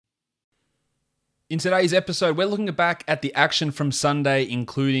In today's episode, we're looking back at the action from Sunday,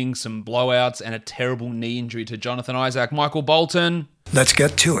 including some blowouts and a terrible knee injury to Jonathan Isaac. Michael Bolton. Let's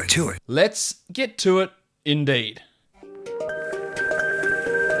get to it. Let's get to it, indeed.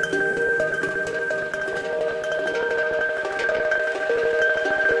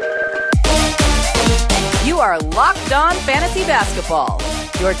 You are Locked On Fantasy Basketball,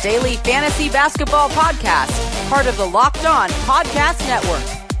 your daily fantasy basketball podcast, part of the Locked On Podcast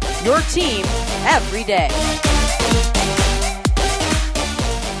Network, your team every day.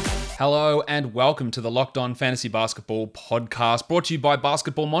 Hello and welcome to the Locked On Fantasy Basketball podcast, brought to you by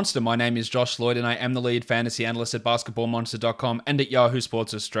Basketball Monster. My name is Josh Lloyd and I am the lead fantasy analyst at basketballmonster.com and at Yahoo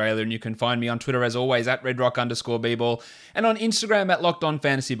Sports Australia. And you can find me on Twitter as always at redrock_bball and on Instagram at Locked On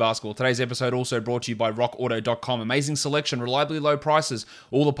Fantasy Basketball. Today's episode also brought to you by rockauto.com. Amazing selection, reliably low prices,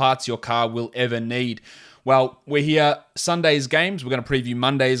 all the parts your car will ever need. Well, we're here Sunday's games. We're going to preview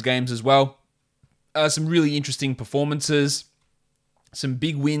Monday's games as well. Some really interesting performances. Some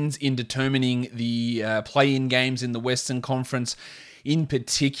big wins in determining the play-in games in the Western Conference in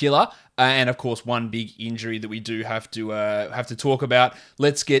particular. And of course, one big injury that we do have to talk about.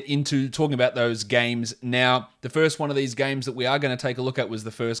 Let's get into talking about those games now. The first one of these games that we are going to take a look at was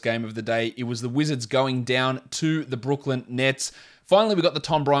the first game of the day. It was the Wizards going down to the Brooklyn Nets. Finally, we got the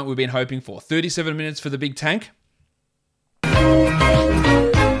Tom Bryant we've been hoping for. 37 minutes for the big tank.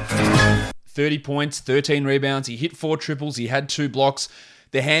 30 points, 13 rebounds. He hit 4 triples. He had 2 blocks.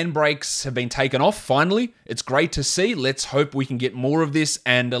 The handbrakes have been taken off, finally. It's great to see. Let's hope we can get more of this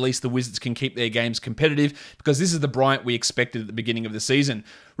and at least the Wizards can keep their games competitive because this is the Bryant we expected at the beginning of the season.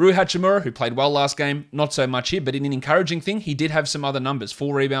 Rui Hachimura, who played well last game, not so much here, but in an encouraging thing, he did have some other numbers.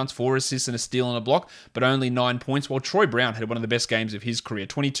 4 rebounds, 4 assists, and a steal and a block, but only 9 points, while Troy Brown had one of the best games of his career,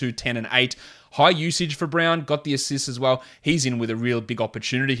 22, 10, and 8. High usage for Brown, got the assists as well. He's in with a real big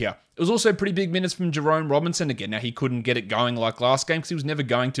opportunity here. It was also pretty big minutes from Jerome Robinson again. Now, he couldn't get it going like last game because he was never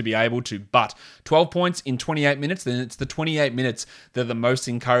going to be able to, but 12 points in 28 minutes, then it's the 28 minutes that are the most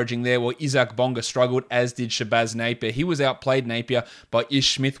encouraging there. Well, Isaac Bonga struggled, as did Shabazz Napier. He was outplayed Napier by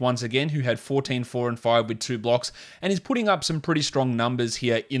Ish Smith once again, who had 14, 4, and 5 with 2 blocks, and is putting up some pretty strong numbers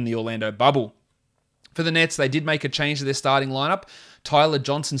here in the Orlando bubble. For the Nets, they did make a change to their starting lineup. Tyler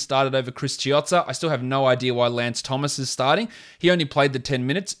Johnson started over Chris Chiozza. I still have no idea why Lance Thomas is starting. He only played the 10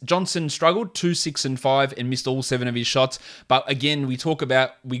 minutes. Johnson struggled, 2, 6, and 5, and missed all 7 of his shots. But again, we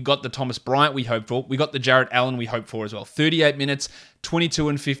got the Thomas Bryant we hoped for. We got the Jarrett Allen we hoped for as well. 38 minutes, 22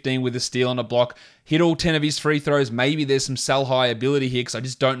 and 15 with a steal and a block. Hit all 10 of his free throws. Maybe there's some sell high ability here because I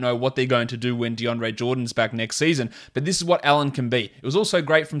just don't know what they're going to do when DeAndre Jordan's back next season. But this is what Allen can be. It was also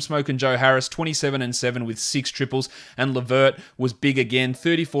great from Smoke and Joe Harris, 27 and 7 with 6 triples. And LeVert was big again,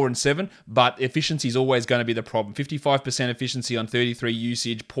 34 and 7. But efficiency is always going to be the problem. 55% efficiency on 33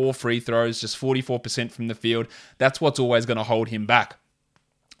 usage, poor free throws, just 44% from the field. That's what's always going to hold him back.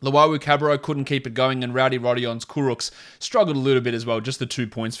 Luwawu Cabarrot couldn't keep it going, and Rowdy Rodion's Kurucs struggled a little bit as well, just the 2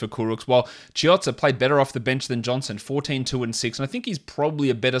 points for Kurucs, while Chiozza played better off the bench than Johnson, 14, 2, and 6, and I think he's probably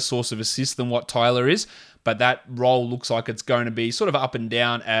a better source of assists than what Tyler is, but that role looks like it's going to be sort of up and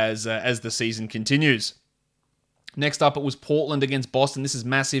down as the season continues. Next up, it was Portland against Boston. This is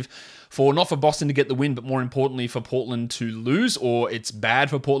massive not for Boston to get the win, but more importantly for Portland to lose, or it's bad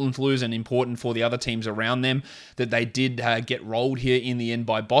for Portland to lose and important for the other teams around them that they did get rolled here in the end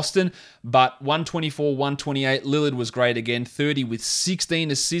by Boston. But 124-128, Lillard was great again, 30 with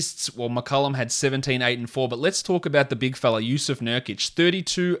 16 assists, while McCollum had 17, 8, and 4. But let's talk about the big fella, Jusuf Nurkic.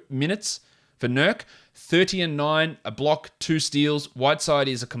 32 minutes for Nurk. 30 and 9, a block, 2 steals. Whiteside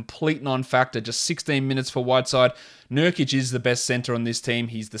is a complete non-factor, just 16 minutes for Whiteside. Nurkic is the best center on this team.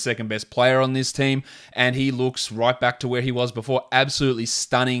 He's the second best player on this team, and he looks right back to where he was before. Absolutely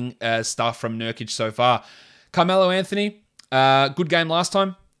stunning stuff from Nurkic so far. Carmelo Anthony, good game last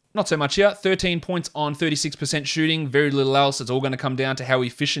time. Not so much here. 13 points on 36% shooting. Very little else. It's all going to come down to how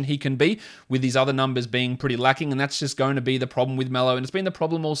efficient he can be, with his other numbers being pretty lacking, and that's just going to be the problem with Melo, and it's been the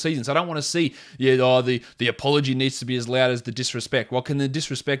problem all season. So I don't want to see, the apology needs to be as loud as the disrespect. Well, can the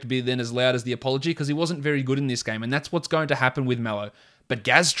disrespect be then as loud as the apology? Because he wasn't very good in this game, and that's what's going to happen with Melo. But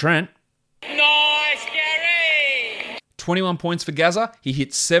Gaz Trent. Nice, Gary! 21 points for Gaza. He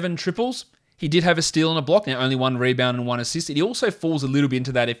hit 7 triples. He did have a steal and a block, now only 1 rebound and 1 assist. He also falls a little bit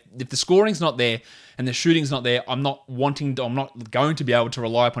into that. If the scoring's not there and the shooting's not there, I'm not going to be able to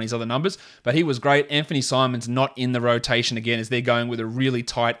rely upon his other numbers. But he was great. Anthony Simons not in the rotation again, as they're going with a really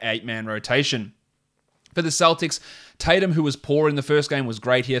tight 8-man rotation. For the Celtics, Tatum, who was poor in the first game, was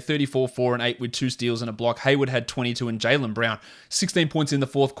great here. 34, 4, and 8 with 2 steals and a block. Hayward had 22, and Jaylen Brown, 16 points in the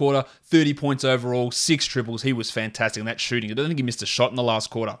fourth quarter, 30 points overall, 6 triples. He was fantastic in that shooting. I don't think he missed a shot in the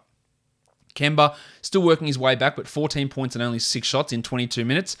last quarter. Kemba still working his way back, but 14 points and only 6 shots in 22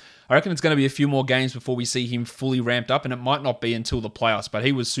 minutes. I reckon it's going to be a few more games before we see him fully ramped up, and it might not be until the playoffs, but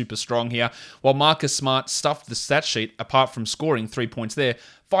he was super strong here. While Marcus Smart stuffed the stat sheet, apart from scoring 3 points there,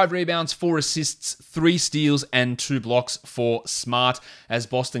 5 rebounds, 4 assists, 3 steals, and 2 blocks for Smart as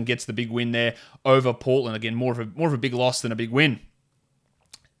Boston gets the big win there over Portland. Again, more of a big loss than a big win.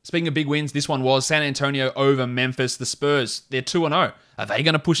 Speaking of big wins, this one was San Antonio over Memphis. The Spurs, they're 2-0. Are they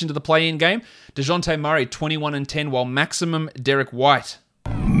going to push into the play-in game? DeJounte Murray, 21-10, while Maximum Derek White.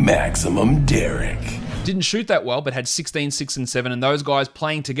 Maximum Derek. Didn't shoot that well, but had 16, 6, and 7. And those guys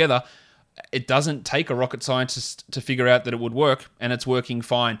playing together, it doesn't take a rocket scientist to figure out that it would work, and it's working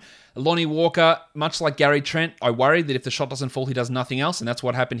fine. Lonnie Walker, much like Gary Trent, I worry that if the shot doesn't fall, he does nothing else, and that's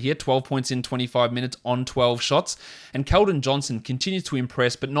what happened here. 12 points in 25 minutes on 12 shots. And Keldon Johnson continues to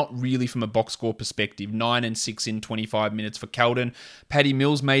impress, but not really from a box score perspective. 9 and 6 in 25 minutes for Keldon. Patty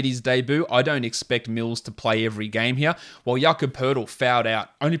Mills made his debut. I don't expect Mills to play every game here, while Jakob Poeltl fouled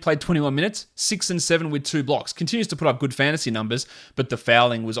out. Only played 21 minutes, 6 and 7 with 2 blocks. Continues to put up good fantasy numbers, but the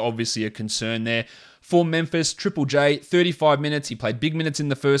fouling was obviously a concern there. For Memphis, Triple J, 35 minutes. He played big minutes in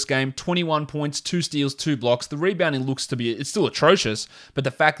the first game, 21 points, 2 steals, 2 blocks. The rebounding looks to be, it's still atrocious, but the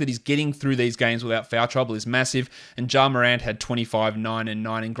fact that he's getting through these games without foul trouble is massive. And Ja Morant had 25, 9, and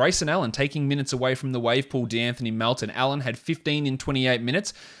 9. And Grayson Allen taking minutes away from the wave pool, D'Anthony Melton. Allen had 15 in 28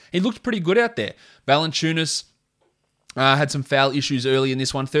 minutes. He looked pretty good out there. Valanciunas had some foul issues early in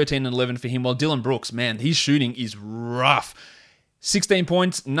this one, 13 and 11 for him, while Dylan Brooks, man, his shooting is rough. 16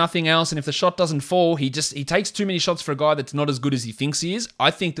 points, nothing else, and if the shot doesn't fall, he takes too many shots for a guy that's not as good as he thinks he is. I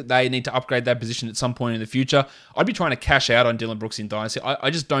think that they need to upgrade that position at some point in the future. I'd be trying to cash out on Dylan Brooks in Dynasty.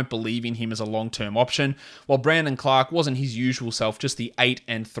 I just don't believe in him as a long-term option. While Brandon Clark wasn't his usual self, just the 8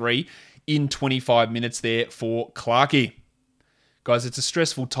 and 3 in 25 minutes there for Clarkie. Guys, it's a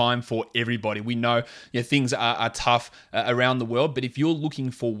stressful time for everybody. We know things are tough around the world, but if you're looking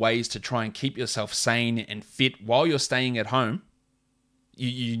for ways to try and keep yourself sane and fit while you're staying at home,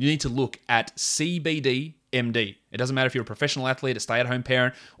 you need to look at CBD MD. It doesn't matter if you're a professional athlete, a stay-at-home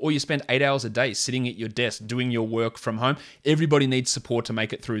parent, or you spend 8 hours a day sitting at your desk doing your work from home. Everybody needs support to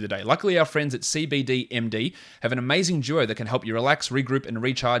make it through the day. Luckily, our friends at CBD MD have an amazing duo that can help you relax, regroup, and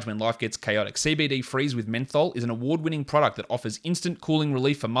recharge when life gets chaotic. CBD Freeze with Menthol is an award-winning product that offers instant cooling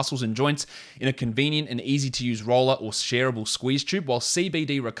relief for muscles and joints in a convenient and easy-to-use roller or shareable squeeze tube, while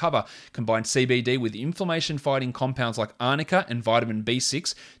CBD Recover combines CBD with inflammation-fighting compounds like arnica and vitamin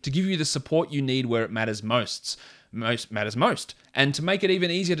B6 to give you the support you need where it matters most. And to make it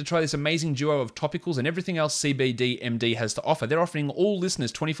even easier to try this amazing duo of topicals and everything else CBD MD has to offer, they're offering all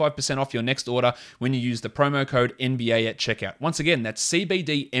listeners 25% off your next order when you use the promo code NBA at checkout. Once again, that's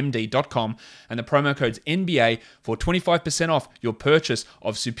cbdmd.com and the promo code's NBA for 25% off your purchase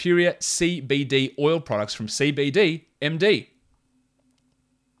of superior CBD oil products from CBD MD.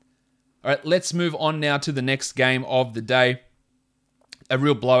 All right, let's move on now to the next game of the day. A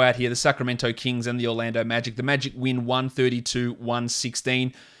real blowout here, the Sacramento Kings and the Orlando Magic. The Magic win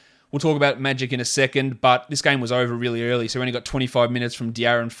 132-116. We'll talk about Magic in a second, but this game was over really early, so we only got 25 minutes from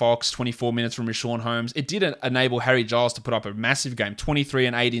De'Aaron Fox, 24 minutes from Richaun Holmes. It did enable Harry Giles to put up a massive game, 23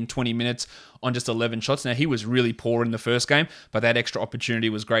 and 8 in 20 minutes on just 11 shots. Now, he was really poor in the first game, but that extra opportunity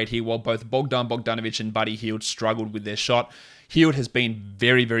was great here, while both Bogdan Bogdanovic and Buddy Hield struggled with their shot. Hield has been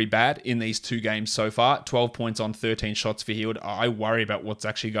very, very bad in these 2 games so far. 12 points on 13 shots for Hield. I worry about what's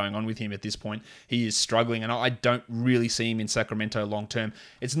actually going on with him at this point. He is struggling, and I don't really see him in Sacramento long term.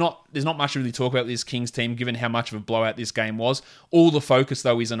 There's not much to really talk about this Kings team, given how much of a blowout this game was. All the focus,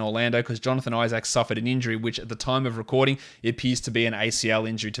 though, is on Orlando, because Jonathan Isaac suffered an injury, which at the time of recording, it appears to be an ACL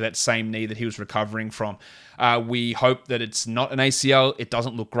injury to that same knee that he was recovering from. We hope that it's not an ACL. It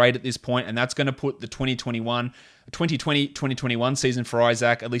doesn't look great at this point, and that's going to put the 2020-2021 season for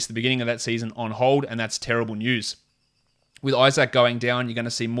Isaac, at least the beginning of that season, on hold, and that's terrible news. With Isaac going down, you're going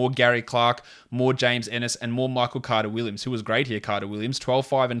to see more Gary Clark, more James Ennis, and more Michael Carter-Williams, who was great here, Carter-Williams, 12,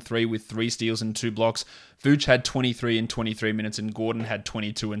 5, and 3 with 3 steals and 2 blocks. Vooch had 23 in 23 minutes, and Gordon had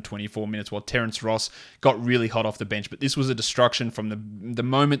 22 in 24 minutes, while Terrence Ross got really hot off the bench. But this was a destruction from the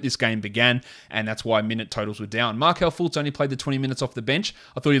moment this game began, and that's why minute totals were down. Markelle Fultz only played the 20 minutes off the bench.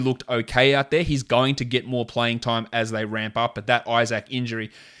 I thought he looked okay out there. He's going to get more playing time as they ramp up, but that Isaac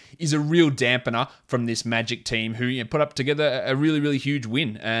injury is a real dampener from this Magic team who put up together a really, really huge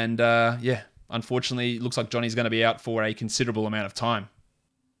win. And unfortunately, it looks like Johnny's going to be out for a considerable amount of time.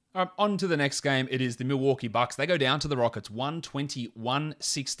 All right, on to the next game. It is the Milwaukee Bucks. They go down to the Rockets,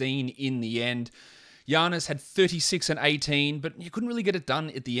 120-116 in the end. Giannis had 36 and 18, but you couldn't really get it done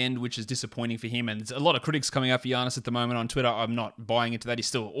at the end, which is disappointing for him. And there's a lot of critics coming out for Giannis at the moment on Twitter. I'm not buying into that. He's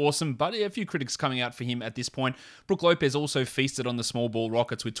still awesome, but a few critics coming out for him at this point. Brook Lopez also feasted on the small ball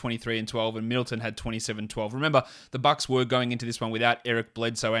Rockets with 23 and 12, and Middleton had 27-12. Remember, the Bucks were going into this one without Eric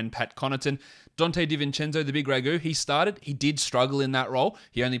Bledsoe and Pat Connaughton. Donte DiVincenzo, the big Ragu, he started. He did struggle in that role.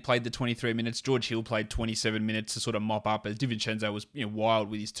 He only played the 23 minutes. George Hill played 27 minutes to sort of mop up, as DiVincenzo was wild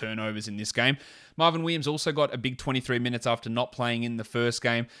with his turnovers in this game. Marvin Williams also got a big 23 minutes after not playing in the first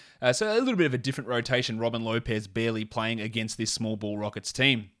game. So a little bit of a different rotation. Robin Lopez barely playing against this small ball Rockets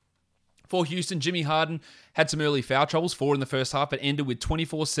team. For Houston, Jimmy Harden had some early foul troubles, 4 in the first half, but ended with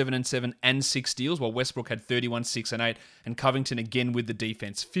 24, 7 and 7 and 6 steals, while Westbrook had 31, 6 and 8, and Covington again with the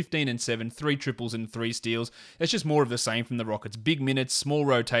defense, 15 and 7, 3 triples and 3 steals. It's just more of the same from the Rockets. Big minutes, small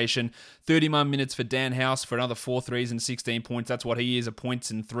rotation, 31 minutes for Dan House for another 4 threes and 16 points. That's what he is, a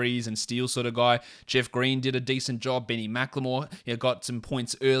points and threes and steals sort of guy. Jeff Green did a decent job. Benny McLemore got some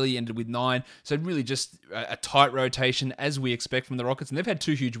points early, ended with 9. So really just a tight rotation as we expect from the Rockets, and they've had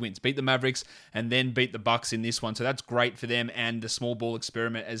 2 huge wins. Beat the Mavericks and then beat the Bucks in this one. So that's great for them and the small ball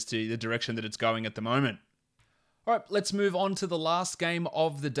experiment as to the direction that it's going at the moment. All right, let's move on to the last game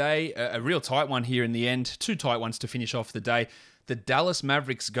of the day. A real tight one here in the end. 2 tight ones to finish off the day. The Dallas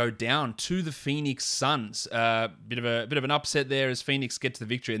Mavericks go down to the Phoenix Suns. Bit of an upset there as Phoenix get to the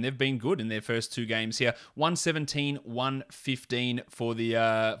victory, and they've been good in their first 2 games here. 117-115 for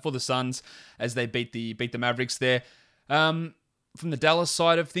the Suns as they beat the Mavericks there. From the Dallas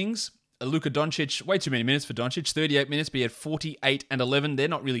side of things, Luka Doncic, way too many minutes for Doncic, 38 minutes, but he had 48 and 11. They're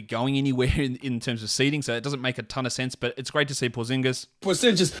not really going anywhere in terms of seeding, so it doesn't make a ton of sense, but it's great to see Porzingis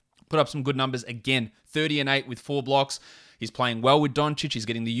put up some good numbers again. 30 and 8 with 4 blocks. He's playing well with Doncic. He's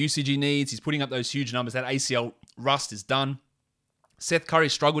getting the usage he needs. He's putting up those huge numbers. That ACL rust is done. Seth Curry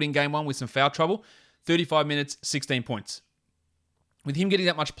struggled in game 1 with some foul trouble. 35 minutes, 16 points. With him getting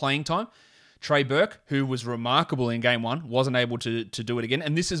that much playing time, Trey Burke, who was remarkable in game 1, wasn't able to do it again.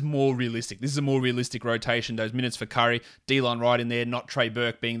 And this is more realistic. This is a more realistic rotation. Those minutes for Curry, Delon right in there, not Trey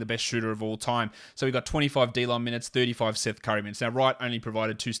Burke being the best shooter of all time. So we got 25 Delon minutes, 35 Seth Curry minutes. Now, Wright only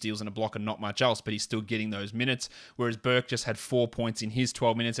provided 2 steals and a block and not much else, but he's still getting those minutes. Whereas Burke just had 4 points in his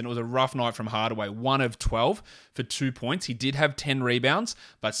 12 minutes, and it was a rough night from Hardaway. 1 of 12 for 2 points. He did have 10 rebounds,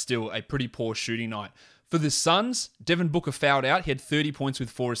 but still a pretty poor shooting night. For the Suns, Devin Booker fouled out. He had 30 points with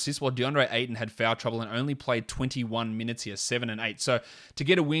 4 assists, while DeAndre Ayton had foul trouble and only played 21 minutes here, 7 and 8. So to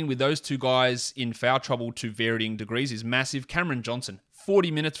get a win with those 2 guys in foul trouble to varying degrees is massive. Cameron Johnson,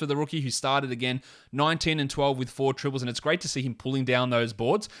 40 minutes for the rookie who started again, 19 and 12 with 4 triples, and it's great to see him pulling down those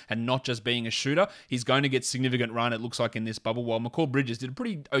boards and not just being a shooter. He's going to get significant run, it looks like, in this bubble, while McCall Bridges did a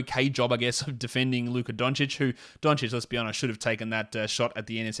pretty okay job, I guess, of defending Luka Doncic, who, Doncic, let's be honest, should have taken that shot at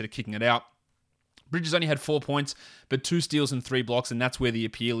the end instead of kicking it out. Bridges only had 4 points, but 2 steals and 3 blocks, and that's where the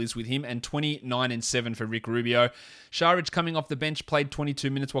appeal is with him, and 29 and 7 for Rick Rubio. Šarić coming off the bench played 22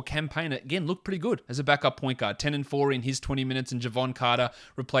 minutes, while Cam Payne, again, looked pretty good as a backup point guard. 10 and 4 in his 20 minutes, and Javon Carter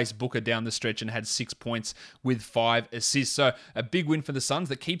replaced Booker down the stretch and had 6 points with 5 assists. So a big win for the Suns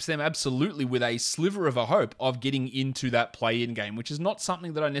that keeps them absolutely with a sliver of a hope of getting into that play-in game, which is not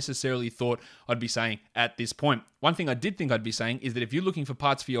something that I necessarily thought I'd be saying at this point. One thing I did think I'd be saying is that if you're looking for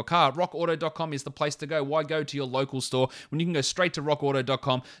parts for your car, rockauto.com is the place to go. Why go to your local store when you can go straight to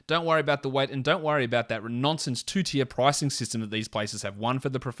rockauto.com? Don't worry about the wait, and don't worry about that nonsense 2-tier pricing system that these places have. One for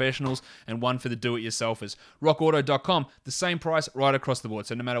the professionals and one for the do-it-yourselfers. Rockauto.com, the same price right across the board.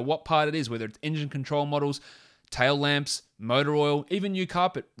 So no matter what part it is, whether it's engine control models, tail lamps, motor oil, even new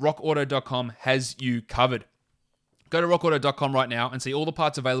carpet, rockauto.com has you covered. Go to rockauto.com right now and see all the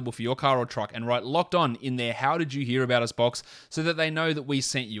parts available for your car or truck, and write Locked On in their How Did You Hear About Us box so that they know that we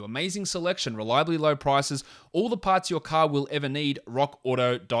sent you. Amazing selection, reliably low prices, all the parts your car will ever need,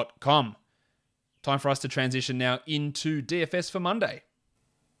 rockauto.com. Time for us to transition now into DFS for Monday.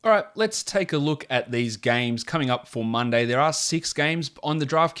 All right, let's take a look at these games coming up for Monday. There are 6 games on the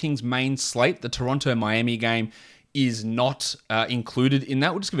DraftKings main slate. The Toronto-Miami game is not included in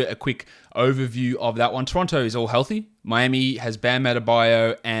that. We'll just give it a quick overview of that one. Toronto is all healthy. Miami has Bam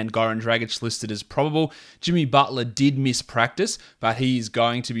Adebayo and Goran Dragic listed as probable. Jimmy Butler did miss practice, but he's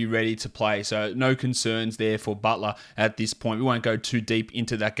going to be ready to play. So no concerns there for Butler at this point. We won't go too deep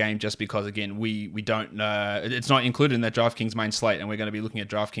into that game just because, again, we don't it's not included in that DraftKings main slate, and we're going to be looking at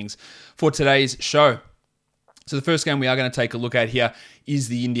DraftKings for today's show. So the first game we are going to take a look at here is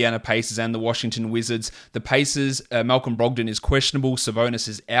the Indiana Pacers and the Washington Wizards. The Pacers, Malcolm Brogdon is questionable, Sabonis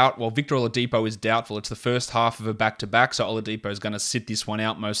is out, while Victor Oladipo is doubtful. It's the first half of a back-to-back, so Oladipo is going to sit this one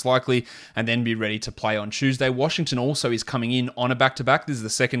out most likely and then be ready to play on Tuesday. Washington also is coming in on a back-to-back. This is the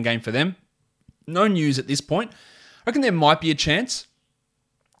second game for them. No news at this point. I reckon there might be a chance.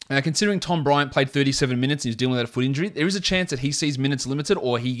 Considering Tom Bryant played 37 minutes and he's dealing with that foot injury, there is a chance that he sees minutes limited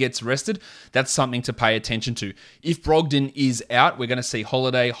or he gets rested. That's something to pay attention to. If Brogdon is out, we're going to see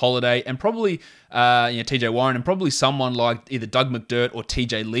Holiday, and probably TJ Warren, and probably someone like either Doug McDirt or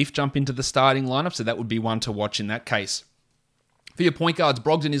TJ Leaf jump into the starting lineup. So that would be one to watch in that case. For your point guards,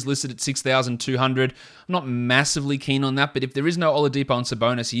 Brogdon is listed at 6,200. I'm not massively keen on that, but if there is no Oladipo and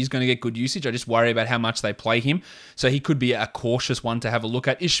Sabonis, he's going to get good usage. I just worry about how much they play him. So he could be a cautious one to have a look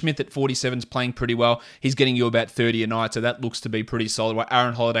at. Ish Smith at 47 is playing pretty well. He's getting you about 30 a night, so that looks to be pretty solid. While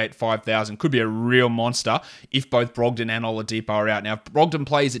Aaron Holiday at 5,000 could be a real monster if both Brogdon and Oladipo are out. Now, if Brogdon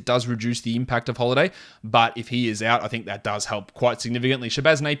plays, it does reduce the impact of Holiday, but if he is out, I think that does help quite significantly.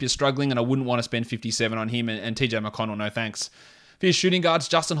 Shabazz Napier's struggling, and I wouldn't want to spend 57 on him, and TJ McConnell, no thanks. For your shooting guards,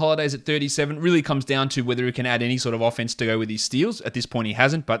 Justin Holiday's at 37. Really comes down to whether he can add any sort of offense to go with his steals. At this point, he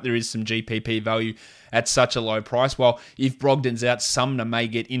hasn't, but there is some GPP value at such a low price. While if Brogdon's out, Sumner may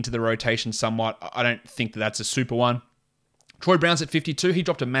get into the rotation somewhat. I don't think that's a super one. Troy Brown's at 52. He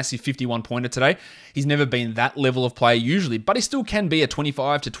dropped a massive 51-pointer today. He's never been that level of player usually, but he still can be a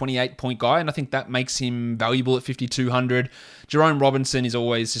 25 to 28-point guy, and I think that makes him valuable at 5,200. Jerome Robinson is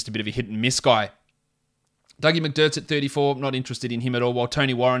always just a bit of a hit-and-miss guy. Dougie McDirt's at 34, not interested in him at all, while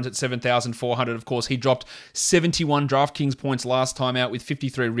Tony Warren's at 7,400. Of course, he dropped 71 DraftKings points last time out with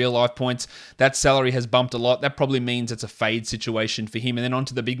 53 real-life points. That salary has bumped a lot. That probably means it's a fade situation for him. And then on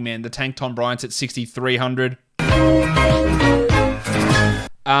to the big man, the tank Tom Bryant's at 6,300.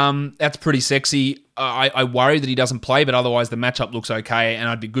 That's pretty sexy. I worry that he doesn't play, but otherwise the matchup looks okay, and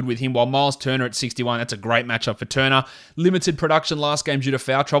I'd be good with him. While Miles Turner at 61, that's a great matchup for Turner. Limited production last game due to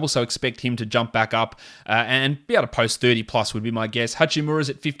foul trouble, so expect him to jump back up and be able to post 30 plus would be my guess.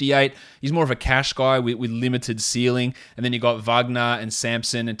 Hachimura's at 58. He's more of a cash guy with limited ceiling. And then you got Wagner and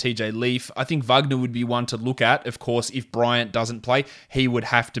Sampson and TJ Leaf. I think Wagner would be one to look at. Of course, if Bryant doesn't play, he would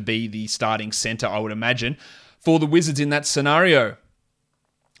have to be the starting center, I would imagine, for the Wizards in that scenario.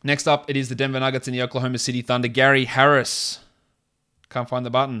 Next up, it is the Denver Nuggets and the Oklahoma City Thunder. Gary Harris. Can't find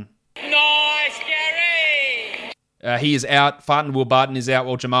the button. Nice, Gary! He is out. Farton Will Barton is out,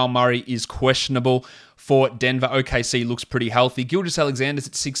 while Jamal Murray is questionable for Denver. OKC looks pretty healthy. Gilgeous-Alexander's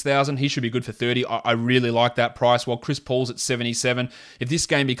at 6,000. He should be good for 30. I really like that price, while Chris Paul's at 77. If this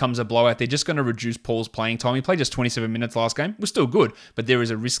game becomes a blowout, they're just going to reduce Paul's playing time. He played just 27 minutes last game. It was still good, but there is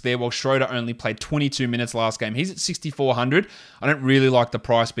a risk there, while Schroeder only played 22 minutes last game. He's at 6,400. I don't really like the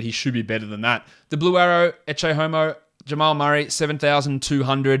price, but he should be better than that. The Blue Arrow, Eche Homo, Jamal Murray,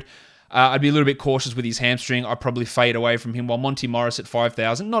 7,200. I'd be a little bit cautious with his hamstring. I'd probably fade away from him, while Monty Morris at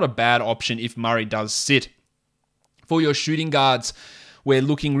 5,000. Not a bad option if Murray does sit. For your shooting guards, we're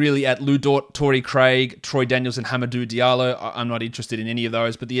looking really at Lou Dort, Torrey Craig, Troy Daniels, and Hamidou Diallo. I'm not interested in any of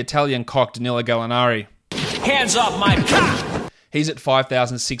those, but the Italian cock, Danilo Gallinari. Hands off my cock! He's at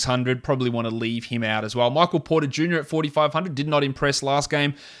 5,600. Probably want to leave him out as well. Michael Porter Jr. at 4,500. Did not impress last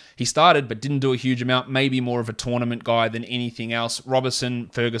game. He started, but didn't do a huge amount. Maybe more of a tournament guy than anything else. Robertson,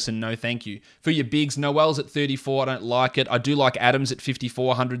 Ferguson, no thank you. For your bigs, Noel's at 34. I don't like it. I do like Adams at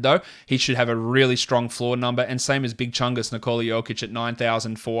 5,400, though. He should have a really strong floor number. And same as Big Chungus, Nikola Jokic at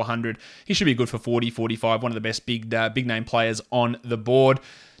 9,400. He should be good for 40, 45. One of the best big name players on the board.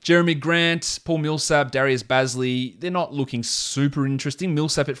 Jeremy Grant, Paul Millsap, Darius Bazley, they're not looking super interesting.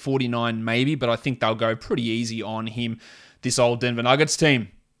 Millsap at 49 maybe, but I think they'll go pretty easy on him, this old Denver Nuggets team.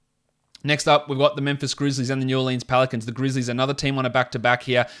 Next up, we've got the Memphis Grizzlies and the New Orleans Pelicans. The Grizzlies, another team on a back-to-back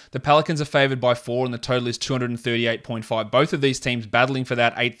here. The Pelicans are favored by 4, and the total is 238.5. Both of these teams battling for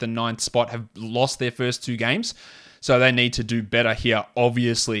that 8th and 9th spot have lost their first 2 games, so they need to do better here,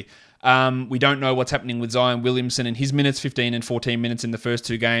 obviously. We don't know what's happening with Zion Williamson and his minutes, 15 and 14 minutes in the first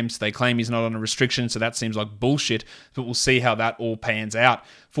 2 games. They claim he's not on a restriction, so that seems like bullshit, but we'll see how that all pans out.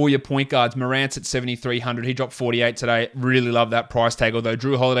 For your point guards, Morant's at 7,300. He dropped 48 today. Really love that price tag, although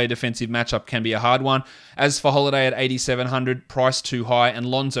Drew Holiday defensive matchup can be a hard one. As for Holiday at 8,700, price too high, and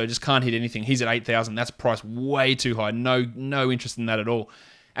Lonzo just can't hit anything. He's at 8,000. That's price way too high. No interest in that at all.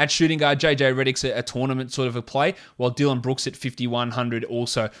 At shooting guard, JJ Redick's a tournament sort of a play, while Dylan Brooks at 5,100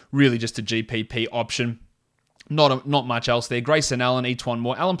 also really just a GPP option. Not much else there. Grayson Allen, Etuan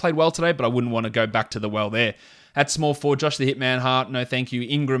Moore. Allen played well today, but I wouldn't want to go back to the well there. At small forward, Josh the Hitman Hart, no thank you.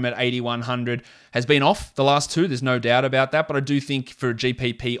 Ingram at 8,100 has been off the last 2. There's no doubt about that, but I do think for a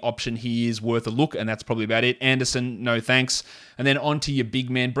GPP option, he is worth a look, and that's probably about it. Anderson, no thanks. And then on to your big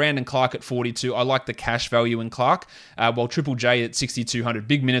man, Brandon Clark at 42. I like the cash value in Clark, while Triple J at 6,200.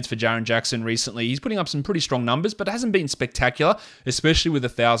 Big minutes for Jaren Jackson recently. He's putting up some pretty strong numbers, but it hasn't been spectacular, especially with a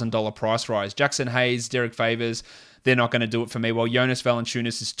 $1,000 price rise. Jackson Hayes, Derek Favors, they're not going to do it for me. While Jonas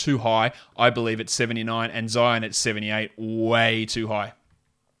Valanciunas is too high, I believe at 79, and Zion at 78, way too high.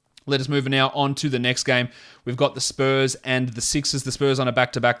 Let us move now on to the next game. We've got the Spurs and the Sixers. The Spurs on a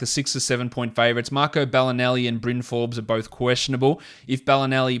back-to-back. The Sixers 7-point favourites. Marco Bellinelli and Bryn Forbes are both questionable. If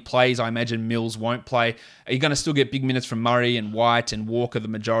Bellinelli plays, I imagine Mills won't play. Are you going to still get big minutes from Murray and White and Walker the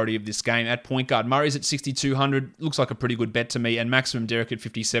majority of this game? At point guard, Murray's at 6,200. Looks like a pretty good bet to me. And Maximum Derek at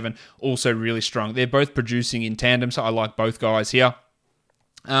 57. Also really strong. They're both producing in tandem, so I like both guys here.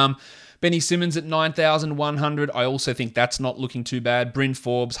 Benny Simmons at 9,100. I also think that's not looking too bad. Bryn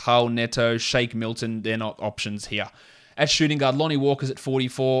Forbes, Hull, Neto, Shake Milton, they're not options here. At shooting guard, Lonnie Walker's at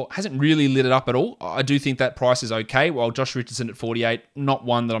 44. Hasn't really lit it up at all. I do think that price is okay, while Josh Richardson at 48. Not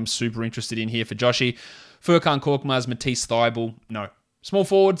one that I'm super interested in here for Joshy. Furkan Korkmaz, Matisse Thybulle, no. Small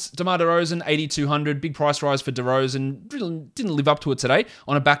forwards, DeMar DeRozan, 8,200. Big price rise for DeRozan. Didn't live up to it today.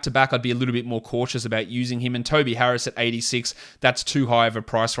 On a back-to-back, I'd be a little bit more cautious about using him. And Toby Harris at 86. That's too high of a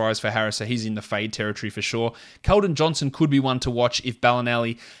price rise for Harris, so he's in the fade territory for sure. Keldon Johnson could be one to watch if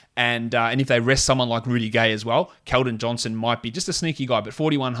Bellinelli and if they rest someone like Rudy Gay as well. Keldon Johnson might be just a sneaky guy, but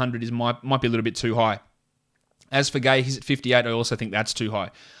 4,100 might be a little bit too high. As for Gay, he's at 58. I also think that's too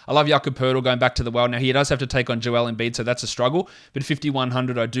high. I love Jakob Poeltl going back to the well. Now, he does have to take on Joel Embiid, so that's a struggle. But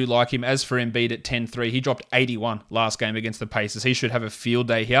 5,100, I do like him. As for Embiid at 10-3, he dropped 81 last game against the Pacers. He should have a field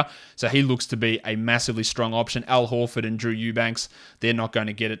day here. So he looks to be a massively strong option. Al Horford and Drew Eubanks, they're not going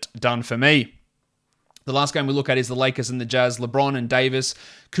to get it done for me. The last game we look at is the Lakers and the Jazz. LeBron and Davis,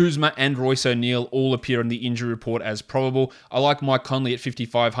 Kuzma and Royce O'Neal all appear on the injury report as probable. I like Mike Conley at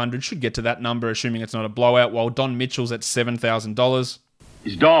 5,500. Should get to that number, assuming it's not a blowout, while Don Mitchell's at $7,000.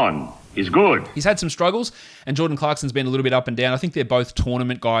 He's Don. He's good. He's had some struggles, and Jordan Clarkson's been a little bit up and down. I think they're both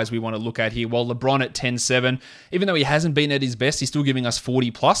tournament guys we want to look at here, while LeBron at 10-7, even though he hasn't been at his best, he's still giving us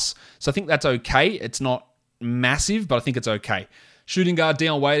 40+. So I think that's okay. It's not massive, but I think it's okay. Shooting guard,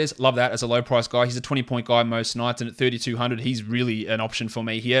 Dion Waiters, love that as a low-price guy. He's a 20-point guy most nights, and at 3,200, he's really an option for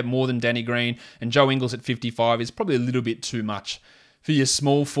me here, more than Danny Green. And Joe Ingles at 55 is probably a little bit too much. For your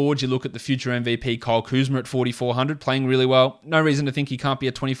small forwards, you look at the future MVP, Kyle Kuzma at 4,400, playing really well. No reason to think he can't be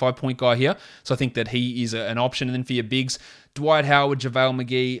a 25-point guy here, so I think that he is an option. And then for your bigs, Dwight Howard, JaVale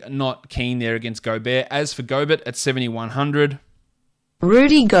McGee, not keen there against Gobert. As for Gobert at 7,100.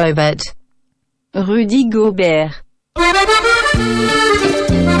 Rudy Gobert. Rudy Gobert.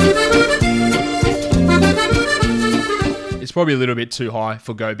 It's probably a little bit too high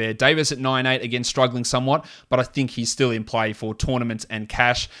for Gobert. Davis at 9.8, again struggling somewhat, but I think he's still in play for tournaments and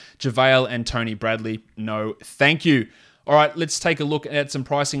cash. JaVale and Tony Bradley, no thank you. All right, let's take a look at some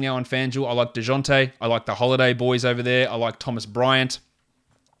pricing now on FanDuel. I like DeJounte. I like the Holiday boys over there. I like Thomas Bryant.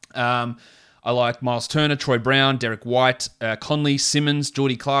 I like Miles Turner, Troy Brown, Derek White, Conley, Simmons,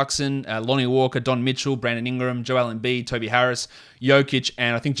 Jordy Clarkson, Lonnie Walker, Don Mitchell, Brandon Ingram, Joel Embiid, Toby Harris, Jokic,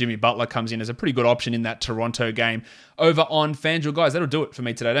 and I think Jimmy Butler comes in as a pretty good option in that Toronto game over on FanDuel. Guys, that'll do it for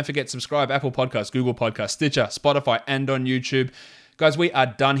me today. Don't forget, subscribe, Apple Podcasts, Google Podcasts, Stitcher, Spotify, and on YouTube. Guys, we are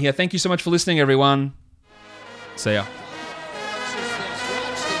done here. Thank you so much for listening, everyone. See ya.